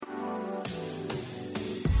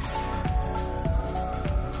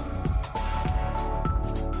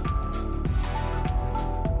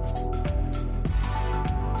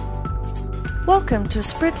Welcome to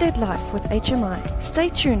Spirit-Led Life with HMI. Stay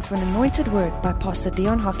tuned for an anointed word by Pastor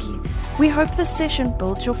Dion Hockey. We hope this session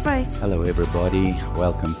builds your faith. Hello everybody,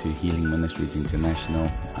 welcome to Healing Ministries International.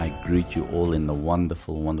 I greet you all in the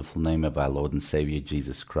wonderful, wonderful name of our Lord and Savior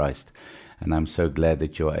Jesus Christ. And I'm so glad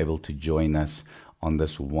that you're able to join us on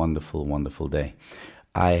this wonderful, wonderful day.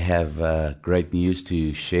 I have great news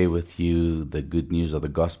to share with you, the good news of the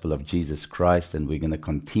gospel of Jesus Christ, and we're going to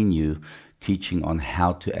continue teaching on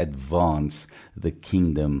how to advance the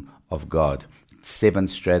kingdom of God. 7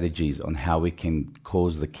 strategies on how we can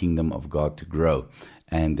cause the kingdom of God to grow.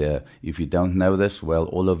 And if you don't know this, well,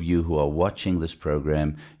 all of you who are watching this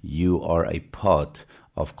program, you are a part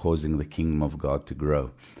of causing the kingdom of God to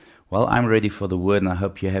grow. Well, I'm ready for the word, and I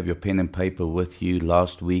hope you have your pen and paper with you.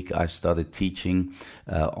 Last week, I started teaching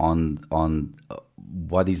on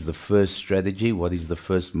what is the first strategy, what is the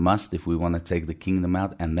first must if we want to take the kingdom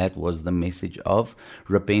out, and that was the message of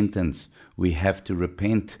repentance. We have to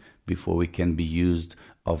repent before we can be used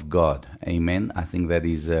of God. Amen. I think that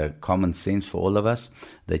is common sense for all of us,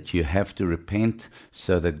 that you have to repent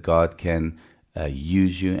so that God can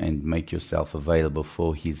use you and make yourself available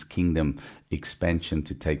for His kingdom expansion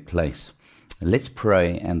to take place. Let's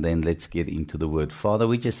pray and then let's get into the word. Father,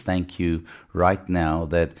 we just thank you right now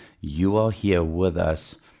that you are here with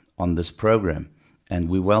us on this program. And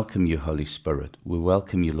we welcome you, Holy Spirit. We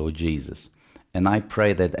welcome you, Lord Jesus. And I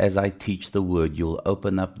pray that as I teach the word, you'll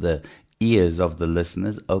open up the ears of the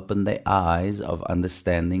listeners, open their eyes of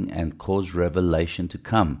understanding, and cause revelation to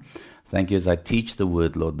come. Thank you as I teach the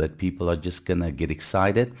word, Lord, that people are just going to get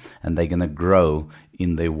excited and they're going to grow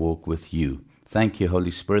in their walk with you. Thank you,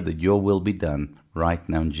 Holy Spirit, that your will be done right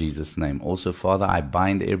now in Jesus' name. Also, Father, I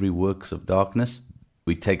bind every works of darkness.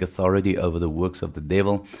 We take authority over the works of the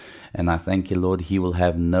devil. And I thank you, Lord, he will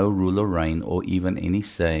have no rule or reign or even any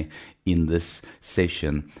say in this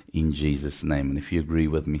session in Jesus' name. And if you agree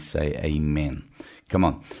with me, say amen. Come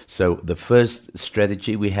on. So the first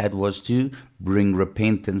strategy we had was to bring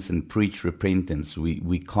repentance and preach repentance.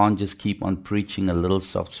 We can't just keep on preaching a little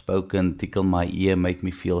soft-spoken, tickle my ear, make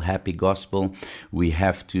me feel happy gospel. We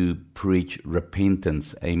have to preach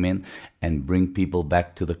repentance, amen, and bring people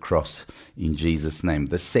back to the cross in Jesus' name.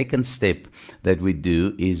 The second step that we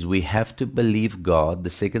do is we have to believe God. The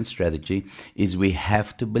second strategy is we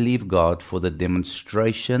have to believe God for the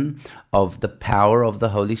demonstration of the power of the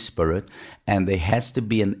Holy Spirit, and there has to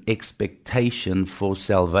be an expectation for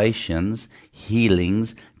salvations,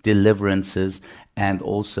 healings, deliverances, and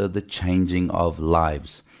also the changing of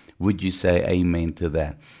lives. Would you say amen to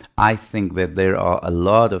that? I think that there are a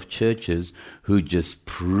lot of churches who just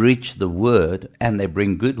preach the word, and they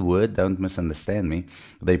bring good word, don't misunderstand me.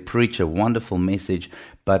 They preach a wonderful message,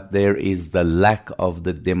 but there is the lack of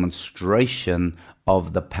the demonstration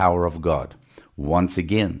of the power of God. Once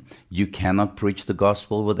again, you cannot preach the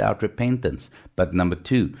gospel without repentance. But number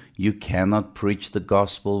 2, you cannot preach the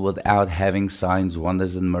gospel without having signs,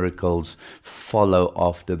 wonders, and miracles follow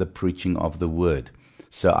after the preaching of the word.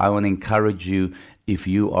 So I want to encourage you, if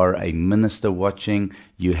you are a minister watching,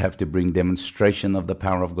 you have to bring demonstration of the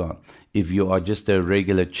power of God. If you are just a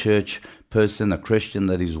regular church person, a Christian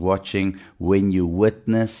that is watching, when you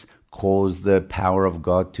witness, cause the power of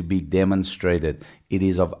God to be demonstrated. It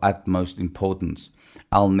is of utmost importance.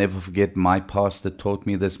 I'll never forget, my pastor taught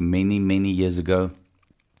me this many, many years ago.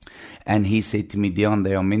 And he said to me, Dion,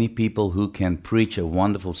 there are many people who can preach a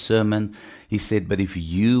wonderful sermon. He said, but if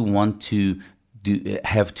you want to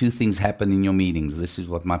have 2 things happen in your meetings, this is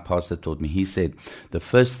what my pastor taught me. He said, the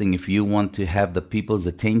first thing, if you want to have the people's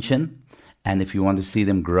attention and if you want to see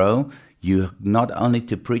them grow, you not only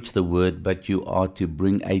to preach the word, but you are to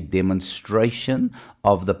bring a demonstration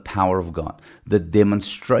of the power of God. The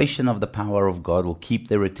demonstration of the power of God will keep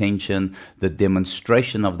their attention. The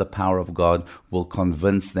demonstration of the power of God will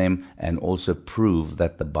convince them and also prove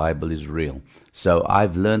that the Bible is real. So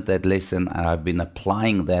I've learned that lesson, and I've been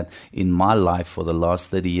applying that in my life for the last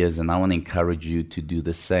 30 years, and I want to encourage you to do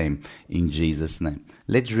the same in Jesus' name.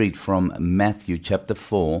 Let's read from Matthew chapter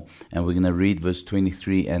 4, and we're going to read verse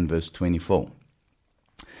 23 and verse 24.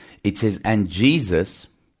 It says, and Jesus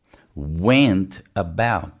went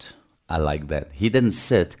about. I like that. He didn't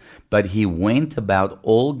sit, but he went about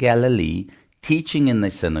all Galilee, teaching in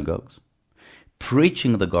the synagogues,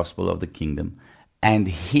 preaching the gospel of the kingdom, and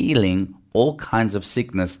healing all kinds of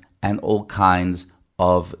sickness and all kinds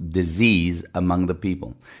of disease among the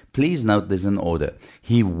people. Please note there's an order.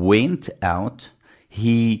 He went out,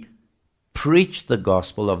 he preached the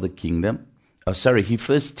gospel of the kingdom. He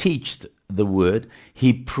first taught the word,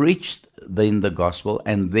 he preached then the gospel,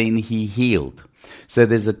 and then he healed. So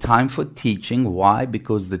there's a time for teaching. Why?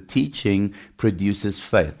 Because the teaching produces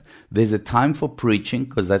faith. There's a time for preaching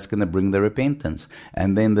because that's going to bring the repentance.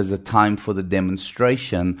 And then there's a time for the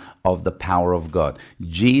demonstration of the power of God.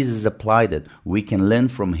 Jesus applied it. We can learn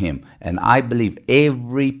from him. And I believe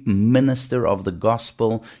every minister of the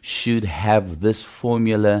gospel should have this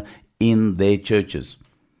formula in their churches.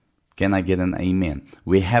 Can I get an amen?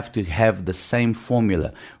 We have to have the same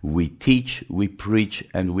formula. We teach, we preach,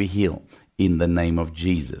 and we heal in the name of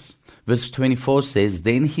Jesus. Verse 24 says,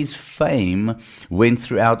 Then his fame went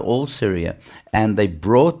throughout all Syria, and they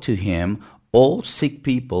brought to him all sick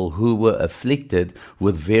people who were afflicted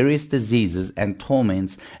with various diseases and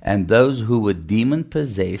torments, and those who were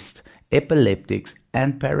demon-possessed, epileptics,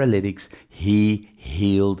 and paralytics. He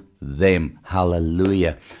healed them.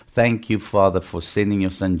 Hallelujah. Thank you, Father, for sending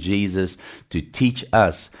your Son Jesus to teach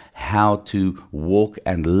us how to walk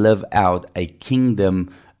and live out a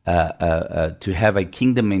kingdom to have a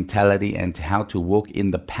kingdom mentality, and how to walk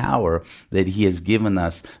in the power that he has given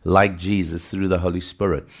us, like Jesus, through the Holy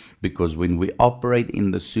Spirit. Because when we operate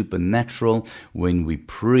in the supernatural, when we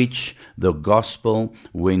preach the gospel,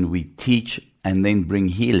 when we teach and then bring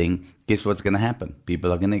healing, guess what's going to happen?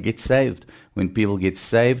 People are going to get saved. When people get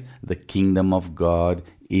saved, the kingdom of God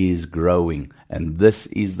is growing. And this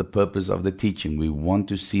is the purpose of the teaching. We want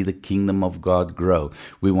to see the kingdom of God grow.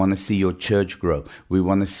 We want to see your church grow. We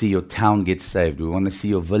want to see your town get saved. We want to see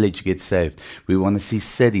your village get saved. We want to see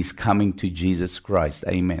cities coming to Jesus Christ.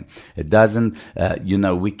 Amen. It doesn't,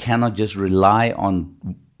 we cannot just rely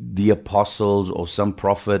on the apostles or some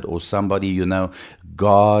prophet or somebody,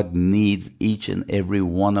 God needs each and every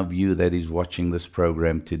one of you that is watching this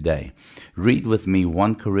program today. Read with me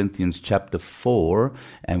 1 Corinthians chapter 4,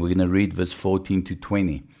 and we're going to read verse 14 to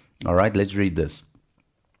 20. All right, let's read this.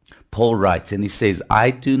 Paul writes, and he says,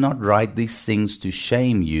 I do not write these things to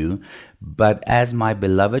shame you, but as my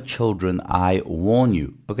beloved children, I warn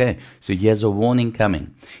you. Okay, so here's a warning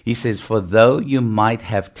coming. He says, for though you might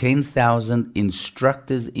have 10,000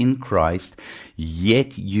 instructors in Christ,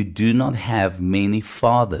 yet you do not have many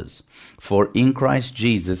fathers. For in Christ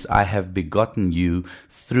Jesus I have begotten you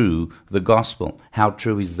through the gospel. How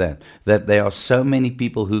true is that? That there are so many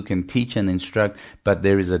people who can teach and instruct, but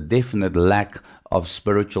there is a definite lack of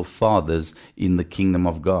spiritual fathers in the kingdom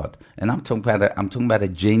of God. And I'm talking about a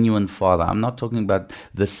genuine father. I'm not talking about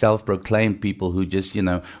the self-proclaimed people who just,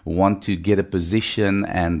 want to get a position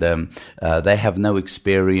and they have no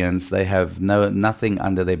experience. They have nothing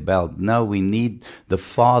under their belt. No, we need the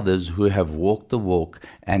fathers who have walked the walk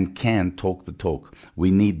and can talk the talk.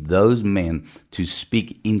 We need those men to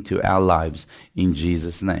speak into our lives in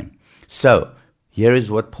Jesus' name. So, here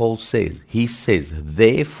is what Paul says. He says,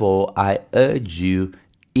 therefore, I urge you,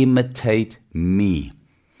 imitate me.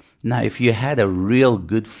 Now, if you had a real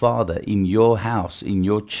good father in your house, in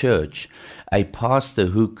your church, a pastor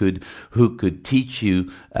who could teach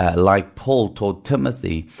you like Paul taught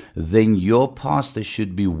Timothy, then your pastor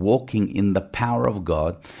should be walking in the power of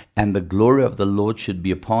God, and the glory of the Lord should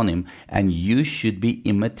be upon him, and you should be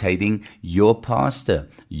imitating your pastor,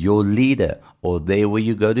 your leader, or there where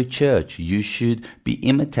you go to church. You should be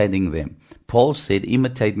imitating them. Paul said,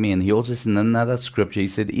 imitate me. And he also said in another scripture, he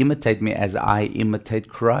said, imitate me as I imitate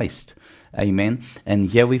Christ. Amen.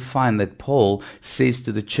 And here we find that Paul says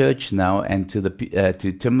to the church now, and to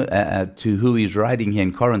who he's writing here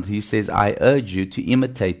in Corinth, he says, I urge you to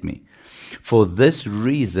imitate me. For this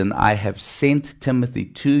reason I have sent Timothy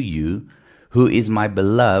to you, who is my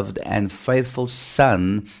beloved and faithful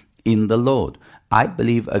son in the Lord. I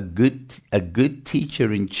believe a good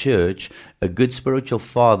teacher in church, a good spiritual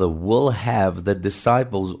father, will have the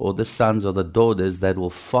disciples or the sons or the daughters that will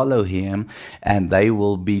follow him, and they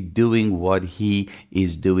will be doing what he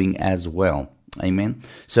is doing as well. Amen.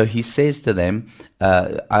 So he says to them,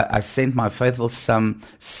 I sent my faithful son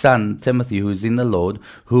Timothy, who is in the Lord,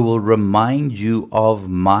 who will remind you of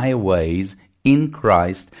my ways in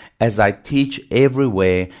Christ as I teach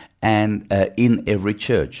everywhere and in every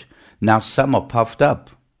church. Now some are puffed up,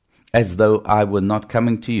 as though I were not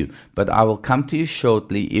coming to you. But I will come to you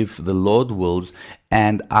shortly, if the Lord wills,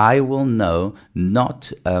 and I will know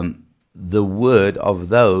not the word of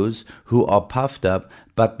those who are puffed up,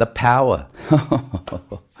 but the power.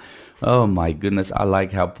 Oh my goodness, I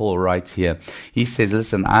like how Paul writes here. He says,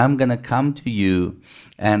 listen, I'm going to come to you,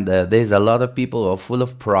 and there's a lot of people who are full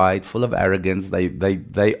of pride, full of arrogance.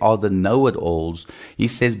 They are the know-it-alls. He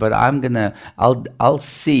says, but I'll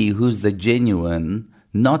see who's the genuine,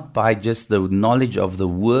 not by just the knowledge of the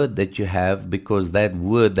word that you have, because that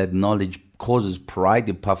word, that knowledge causes pride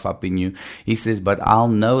to puff up in you. He says, but I'll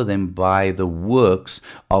know them by the works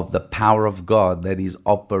of the power of God that is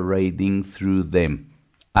operating through them.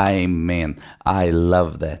 Amen. I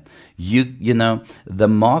love that. You know, the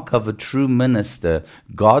mark of a true minister,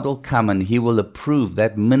 God will come and he will approve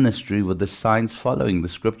that ministry with the signs following. The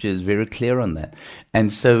scripture is very clear on that.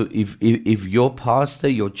 And so if your pastor,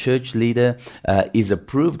 your church leader is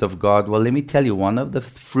approved of God, well, let me tell you, one of the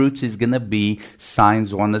fruits is going to be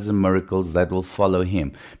signs, wonders, and miracles that will follow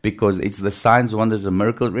him. Because it's the signs, wonders, and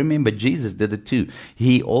miracles. Remember, Jesus did it too.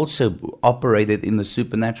 He also operated in the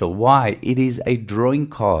supernatural. Why? It is a drawing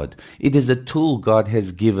card. It is a tool God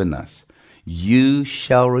has given us. You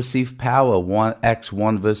shall receive power, Acts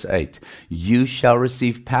 1 verse 8. You shall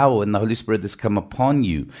receive power when the Holy Spirit has come upon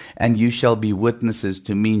you, and you shall be witnesses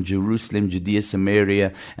to me in Jerusalem, Judea,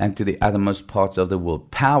 Samaria, and to the uttermost parts of the world.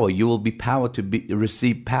 Power, you will be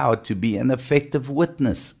receive power to be an effective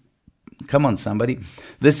witness. Come on, somebody.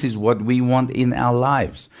 This is what we want in our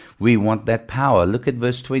lives. We want that power. Look at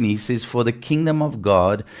verse 20. He says, for the kingdom of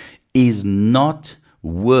God is not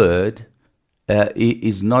in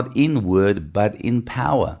word, but in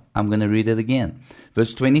power. I'm going to read it again.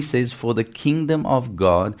 Verse 20 says, for the kingdom of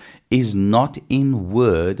God is not in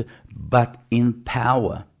word, but in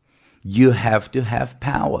power. You have to have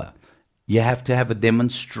power. You have to have a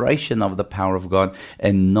demonstration of the power of God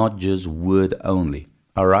and not just word only.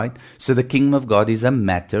 All right? So the kingdom of God is a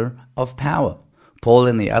matter of power. Paul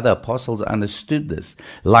and the other apostles understood this.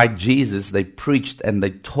 Like Jesus, they preached and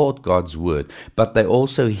they taught God's word, but they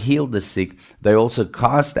also healed the sick. They also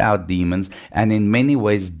cast out demons and in many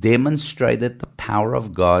ways demonstrated the power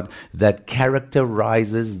of God that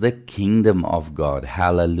characterizes the kingdom of God.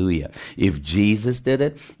 Hallelujah. If Jesus did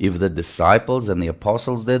it, if the disciples and the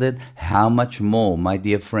apostles did it, how much more, my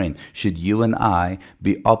dear friend, should you and I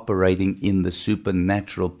be operating in the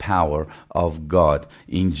supernatural power of God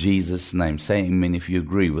in Jesus' name? Say amen if you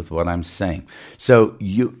agree with what I'm saying. So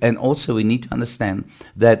and also we need to understand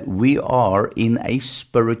that we are in a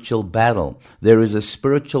spiritual battle. There is a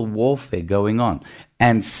spiritual warfare going on.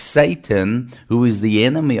 And Satan, who is the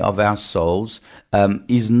enemy of our souls,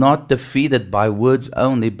 is not defeated by words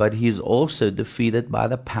only, but he is also defeated by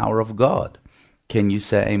the power of God. Can you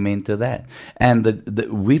say amen to that? And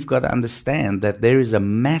we've got to understand that there is a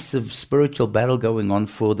massive spiritual battle going on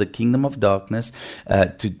for the kingdom of darkness,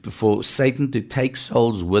 for Satan to take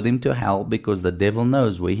souls with him to hell, because the devil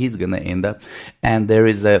knows where he's going to end up. And there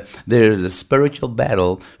is a spiritual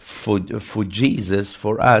battle for Jesus,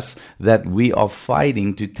 for us, that we are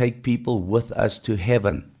fighting to take people with us to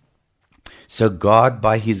heaven. So God,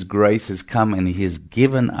 by His grace, has come and He has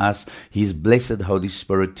given us His blessed Holy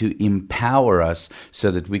Spirit to empower us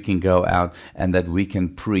so that we can go out and that we can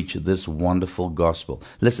preach this wonderful gospel.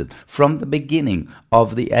 Listen, from the beginning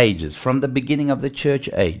of the ages, from the beginning of the church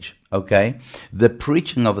age, okay, the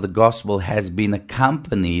preaching of the gospel has been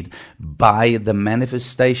accompanied by the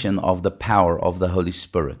manifestation of the power of the Holy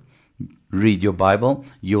Spirit. Read your Bible,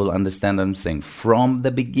 you will understand what I'm saying. From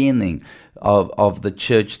the beginning of the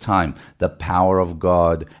church time, the power of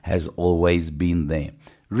God has always been there.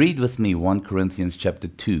 Read with me 1 Corinthians chapter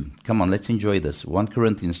 2. Come on, let's enjoy this. 1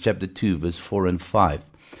 Corinthians chapter 2, verse 4 and 5.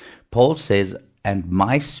 Paul says, "And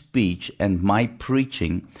my speech and my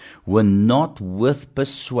preaching were not with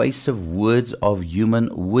persuasive words of human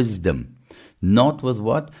wisdom." Not with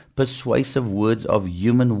what? Persuasive words of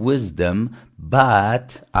human wisdom,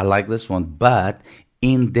 but, I like this one, but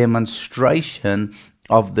in demonstration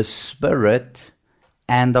of the Spirit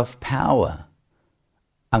and of power.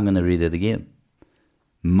 I'm going to read it again.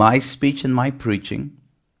 My speech and my preaching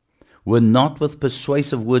were not with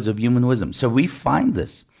persuasive words of human wisdom. So we find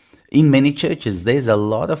this. In many churches, there's a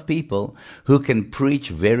lot of people who can preach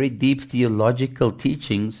very deep theological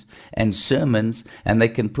teachings and sermons, and they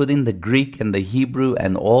can put in the Greek and the Hebrew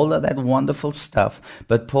and all of that wonderful stuff.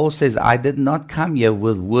 But Paul says, I did not come here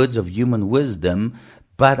with words of human wisdom,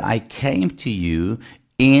 but I came to you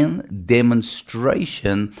in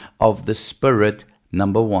demonstration of the Spirit,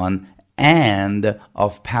 number one, and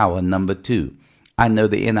of power, number two. I know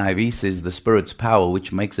the NIV says the Spirit's power,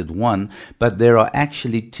 which makes it one, but there are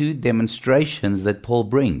actually two demonstrations that Paul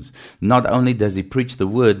brings. Not only does he preach the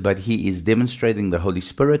word, but he is demonstrating the Holy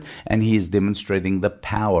Spirit, and he is demonstrating the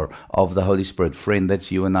power of the Holy Spirit. Friend,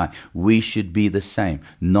 that's you and I. We should be the same.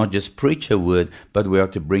 Not just preach a word, but we are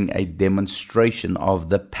to bring a demonstration of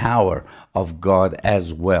the power of God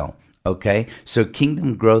as well. Okay, so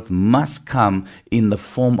kingdom growth must come in the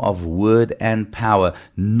form of word and power,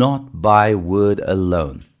 not by word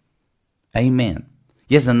alone. Amen.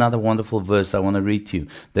 Here's another wonderful verse I want to read to you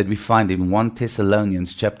that we find in 1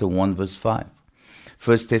 Thessalonians chapter 1 verse 5.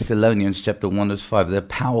 1 Thessalonians chapter 1 verse 5. They're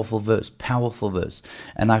powerful verse.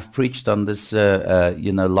 And I've preached on this,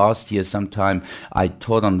 last year sometime. I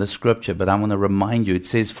taught on this scripture, but I want to remind you. It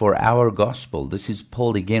says, for our gospel, this is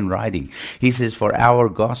Paul again writing. He says, for our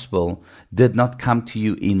gospel did not come to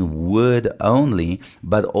you in word only,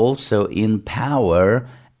 but also in power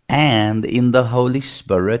and in the Holy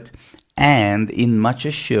Spirit, and in much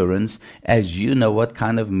assurance, as you know what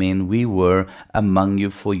kind of men we were among you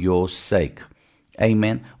for your sake.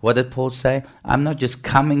 Amen. What did Paul say? I'm not just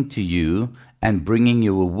coming to you and bringing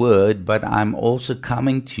you a word, but I'm also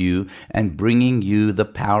coming to you and bringing you the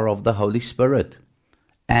power of the Holy Spirit,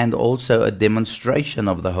 and also a demonstration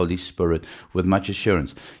of the Holy Spirit with much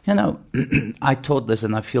assurance. I taught this,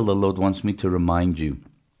 and I feel the Lord wants me to remind you.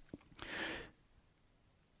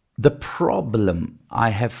 The problem I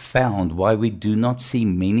have found why we do not see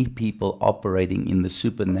many people operating in the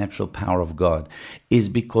supernatural power of God is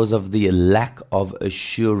because of the lack of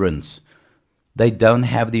assurance. They don't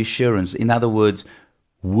have the assurance. In other words,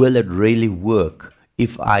 will it really work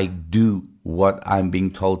if I do what I'm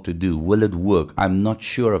being told to do? Will it work? I'm not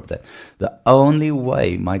sure of that. The only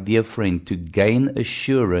way, my dear friend, to gain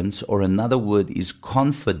assurance, or another word is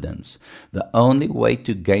confidence, the only way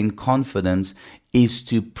to gain confidence is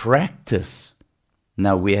to practice.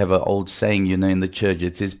 Now, we have an old saying, in the church,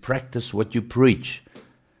 it says, practice what you preach.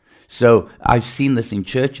 So I've seen this in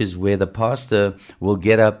churches where the pastor will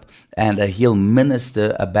get up and he'll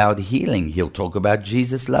minister about healing. He'll talk about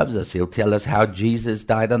Jesus loves us. He'll tell us how Jesus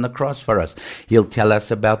died on the cross for us. He'll tell us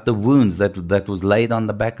about the wounds that was laid on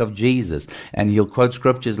the back of Jesus. And he'll quote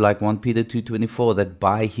scriptures like 1 Peter 2:24, that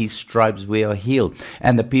by his stripes we are healed.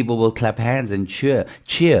 And the people will clap hands and cheer.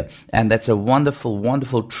 And that's a wonderful,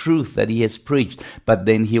 wonderful truth that he has preached. But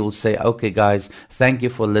then he will say, okay, guys, thank you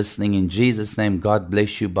for listening. In Jesus' name, God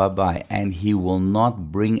bless you. Bye-bye. And he will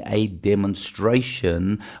not bring a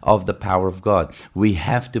demonstration of the power of God. We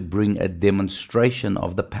have to bring a demonstration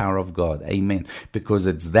of the power of God. Amen. Because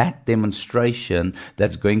it's that demonstration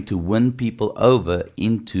that's going to win people over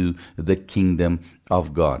into the kingdom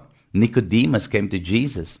of God. Nicodemus came to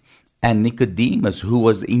Jesus. And Nicodemus, who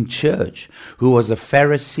was in church, who was a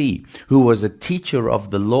Pharisee, who was a teacher of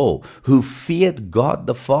the law, who feared God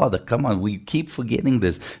the Father. Come on, we keep forgetting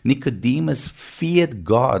this. Nicodemus feared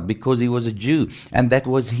God because he was a Jew, and that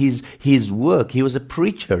was his work. He was a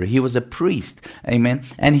preacher. He was a priest. Amen.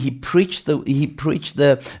 And he preached the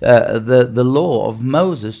law of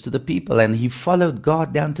Moses to the people, and he followed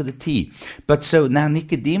God down to the T. But so now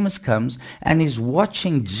Nicodemus comes and is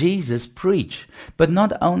watching Jesus preach. But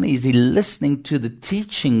not only is he listening to the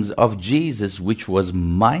teachings of Jesus, which was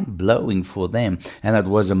mind-blowing for them, and it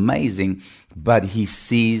was amazing, but he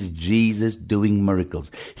sees Jesus doing miracles.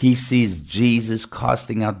 He sees Jesus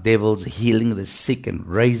casting out devils, healing the sick, and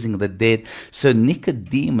raising the dead. So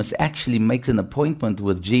Nicodemus actually makes an appointment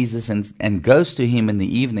with Jesus and goes to him in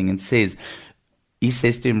the evening and says, he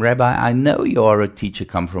says to him, Rabbi, I know you are a teacher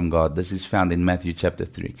come from God. This is found in Matthew chapter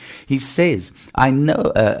 3. He says,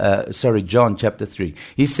 John chapter 3.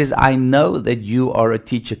 He says, I know that you are a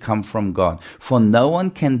teacher come from God. For no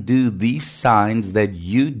one can do these signs that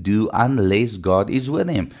you do unless God is with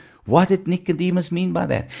him. What did Nicodemus mean by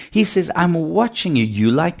that? He says, I'm watching you.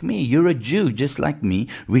 You like me. You're a Jew just like me.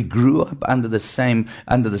 We grew up under the same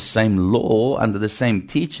law, under the same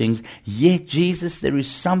teachings. Yet, Jesus, there is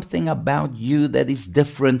something about you that is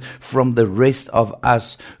different from the rest of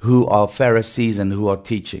us who are Pharisees and who are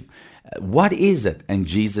teaching. What is it? And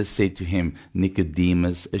Jesus said to him,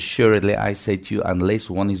 Nicodemus, assuredly I say to you, unless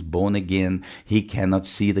one is born again, he cannot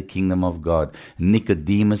see the kingdom of God.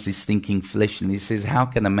 Nicodemus is thinking fleshly. He says, how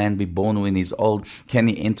can a man be born when he's old? Can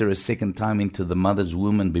he enter a second time into the mother's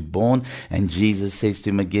womb and be born? And Jesus says to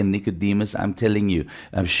him again, Nicodemus, I'm telling you,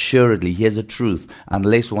 assuredly, here's the truth.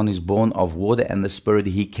 Unless one is born of water and the Spirit,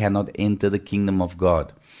 he cannot enter the kingdom of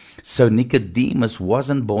God. So Nicodemus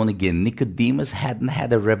wasn't born again. Nicodemus hadn't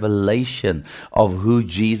had a revelation of who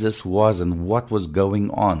Jesus was and what was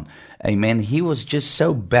going on. Amen. He was just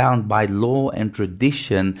so bound by law and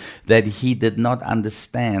tradition that he did not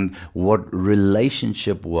understand what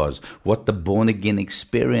relationship was, what the born-again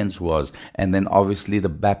experience was, and then obviously the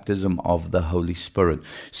baptism of the Holy Spirit.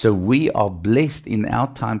 So we are blessed in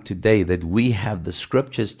our time today that we have the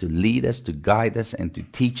scriptures to lead us, to guide us, and to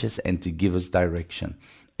teach us, and to give us direction.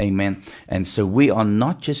 Amen. And so we are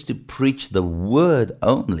not just to preach the word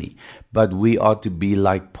only, but we are to be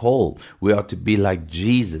like Paul. We are to be like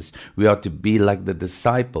Jesus. We are to be like the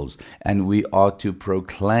disciples. And we are to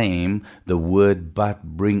proclaim the word, but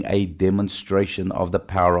bring a demonstration of the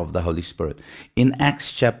power of the Holy Spirit. In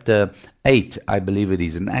Acts chapter 8, I believe it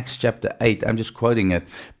is, in Acts chapter 8, I'm just quoting it,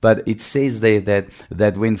 but it says there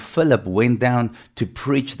that when Philip went down to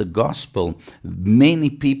preach the gospel,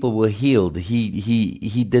 many people were healed.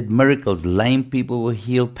 He did miracles. Lame people were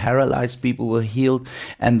healed, paralyzed people were healed,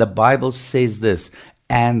 and the Bible says this,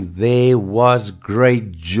 and there was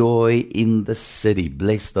great joy in the city.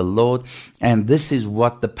 Bless the Lord. And this is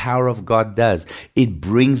what the power of God does. It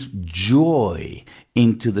brings joy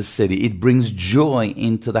into the city. It brings joy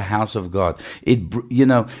into the house of God. It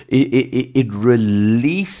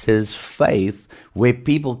releases faith where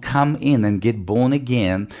people come in and get born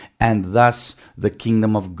again, and thus the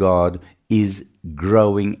kingdom of God is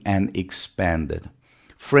growing and expanded.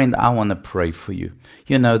 Friend, I want to pray for you.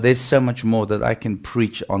 There's so much more that I can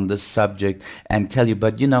preach on this subject and tell you,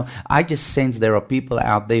 but I just sense there are people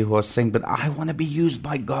out there who are saying, but I want to be used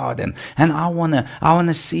by God, and I want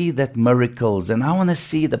to see that miracles, and I want to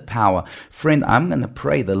see the power. Friend, I'm going to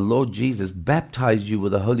pray the Lord Jesus baptize you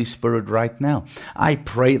with the Holy Spirit right now. I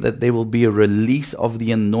pray that there will be a release of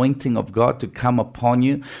the anointing of God to come upon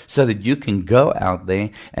you so that you can go out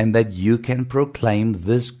there and that you can proclaim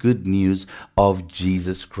this good news of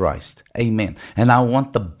Jesus Christ. Amen. And I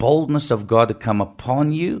want the boldness of God to come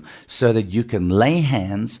upon you so that you can lay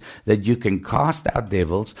hands, that you can cast out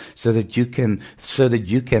devils, so that you can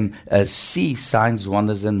see signs,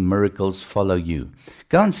 wonders, and miracles follow you.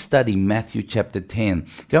 Go and study Matthew chapter 10.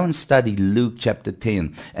 Go and study Luke chapter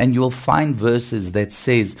 10, and you'll find verses that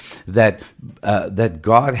says that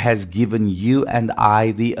God has given you and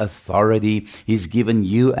I the authority. He's given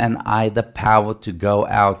you and I the power to go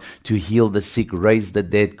out, to heal the sick, raise the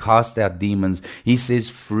dead, cast out demons. He says,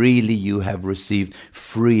 freely you have received,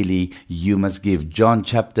 freely you must give. John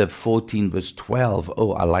chapter 14 verse 12.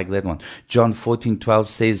 Oh, I like that one. John 14:12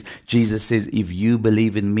 says, Jesus says, if you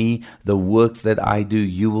believe in me, the works that I do,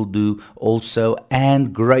 you will do also,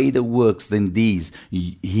 and greater works than these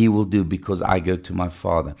he will do, because I go to my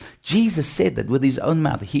Father. Jesus said that with his own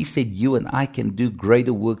mouth. He said you and I can do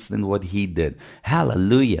greater works than what he did.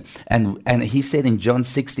 Hallelujah. And he said in John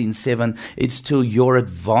 16:7, it's to your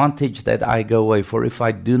advantage that I go away, for if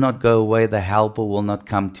I do not go away, the helper will not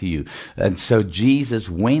come to you. And so Jesus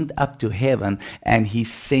went up to heaven, and he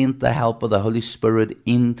sent the helper, the Holy Spirit,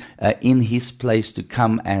 in his place to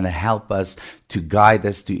come and help us, to guide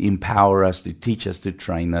us, to empower us, to teach us, to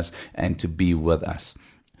train us, and to be with us.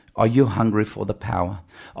 Are you hungry for the power?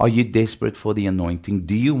 Are you desperate for the anointing?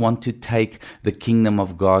 Do you want to take the kingdom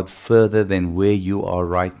of God further than where you are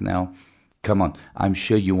right now? Come on, I'm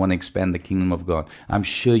sure you want to expand the kingdom of God. I'm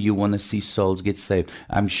sure you want to see souls get saved.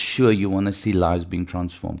 I'm sure you want to see lives being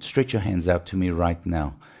transformed. Stretch your hands out to me right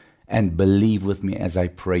now and believe with me as I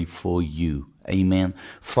pray for you. Amen.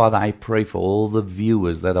 Father, I pray for all the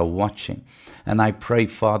viewers that are watching. And I pray,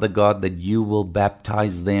 Father God, that you will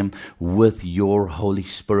baptize them with your Holy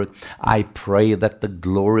Spirit. I pray that the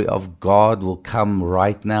glory of God will come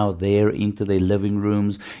right now there into their living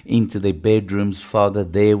rooms, into their bedrooms, Father,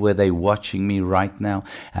 there where they're watching me right now.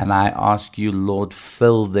 And I ask you, Lord,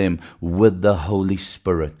 fill them with the Holy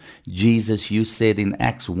Spirit. Jesus, you said in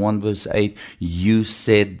Acts 1 verse 8, you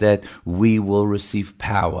said that we will receive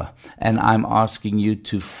power. And I'm asking you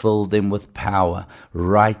to fill them with power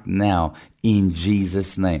right now in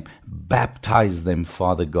Jesus' name. Baptize them,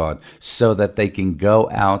 Father God, so that they can go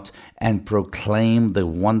out and proclaim the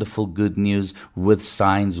wonderful good news with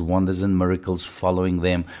signs, wonders, and miracles following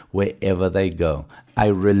them wherever they go. I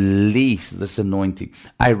release this anointing.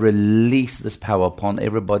 I release this power upon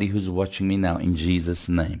everybody who's watching me now in Jesus'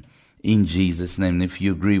 name. In Jesus' name. And if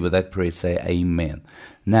you agree with that prayer, say amen.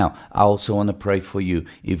 Now, I also want to pray for you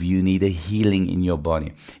if you need a healing in your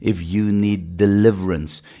body, if you need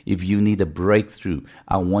deliverance, if you need a breakthrough.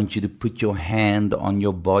 I want you to put your hand on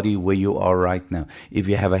your body where you are right now. If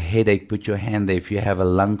you have a headache, put your hand there. If you have a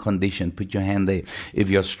lung condition, put your hand there. If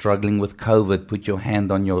you're struggling with COVID, put your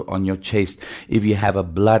hand on your chest. If you have a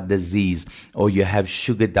blood disease, or you have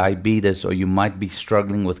sugar diabetes, or you might be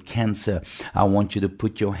struggling with cancer, I want you to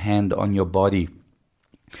put your hand on your body.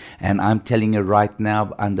 And I'm telling you right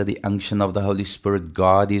now, under the unction of the Holy Spirit,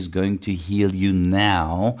 God is going to heal you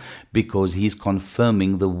now, because He's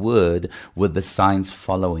confirming the word with the signs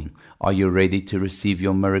following. Are you ready to receive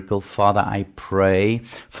your miracle? Father, I pray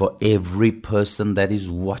for every person that is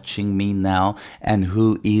watching me now and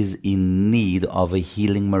who is in need of a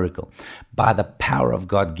healing miracle. By the power of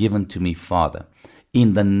God given to me, Father,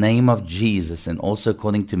 in the name of Jesus, and also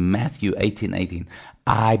according to Matthew 18:18,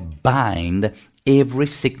 I bind every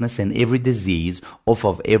sickness and every disease off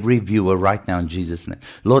of every viewer right now in Jesus' name.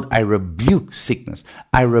 Lord, I rebuke sickness.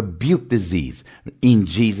 I rebuke disease in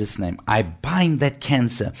Jesus' name. I bind that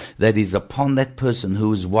cancer that is upon that person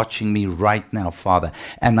who is watching me right now, Father.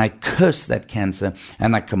 And I curse that cancer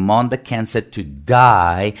and I command the cancer to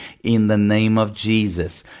die in the name of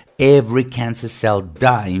Jesus. Every cancer cell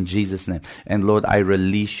die in Jesus' name. And Lord, I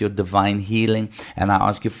release your divine healing. And I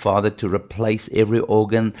ask you, Father, to replace every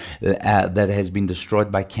organ that has been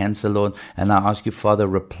destroyed by cancer, Lord. And I ask you, Father,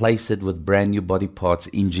 replace it with brand new body parts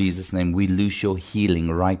in Jesus' name. We lose your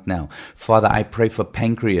healing right now. Father, I pray for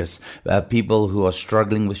pancreas, people who are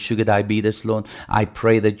struggling with sugar diabetes, Lord. I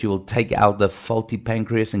pray that you will take out the faulty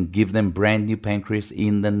pancreas and give them brand new pancreas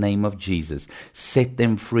in the name of Jesus. Set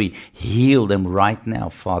them free. Heal them right now,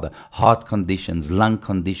 Father. Heart conditions, lung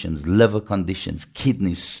conditions, liver conditions,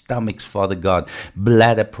 kidneys, stomachs, Father God,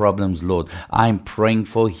 bladder problems, Lord. I'm praying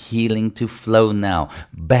for healing to flow now.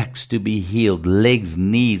 Backs to be healed, legs,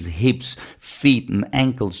 knees, hips, feet, and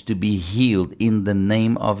ankles to be healed in the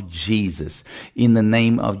name of Jesus. In the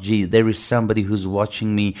name of Jesus. There is somebody who's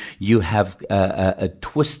watching me. You have a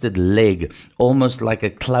twisted leg, almost like a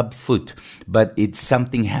club foot, but it's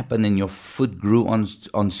something happened and your foot grew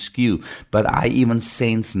on skew. But I even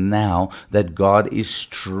sense now that God is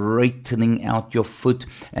straightening out your foot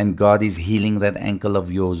and God is healing that ankle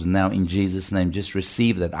of yours now in Jesus' name. Just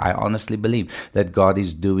receive that. I honestly believe that God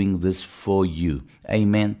is doing this for you.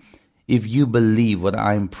 Amen. If you believe what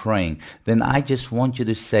I'm praying, then I just want you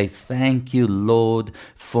to say, thank you, Lord,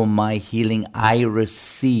 for my healing. I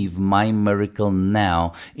receive my miracle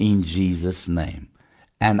now in Jesus' name.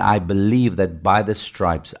 And I believe that by the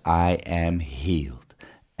stripes I am healed.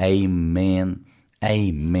 Amen.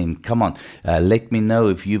 Amen. Come on, let me know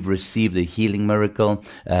if you've received a healing miracle.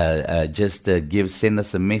 Just send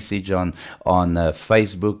us a message on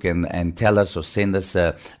Facebook and tell us, or send us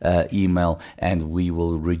a email, and we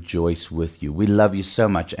will rejoice with you. We love you so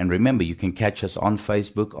much. And remember, you can catch us on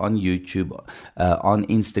Facebook, on YouTube, on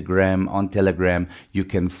Instagram, on Telegram. You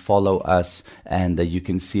can follow us, and you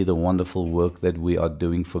can see the wonderful work that we are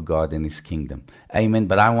doing for God and His kingdom. Amen.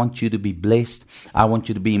 But I want you to be blessed. I want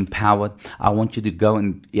you to be empowered. I want you to go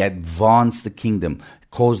and advance the kingdom,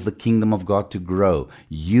 cause the kingdom of God to grow.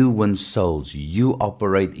 You win souls. You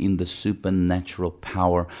operate in the supernatural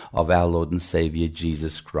power of our Lord and Savior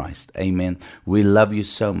Jesus Christ. Amen. We love you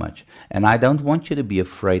so much. And I don't want you to be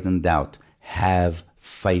afraid and doubt. Have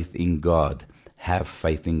faith in God. Have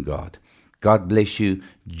faith in God. God bless you.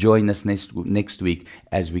 Join us next week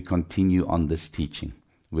as we continue on this teaching.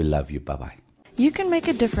 We love you. Bye-bye. You can make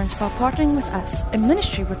a difference by partnering with us, a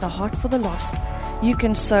ministry with a heart for the lost. You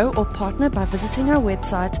can sow or partner by visiting our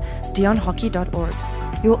website,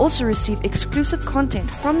 dionhockey.org. You will also receive exclusive content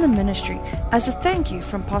from the ministry as a thank you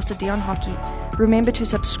from Pastor Dion Hockey. Remember to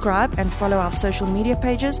subscribe and follow our social media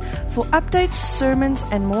pages for updates, sermons,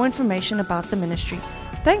 and more information about the ministry.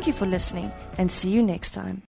 Thank you for listening, and see you next time.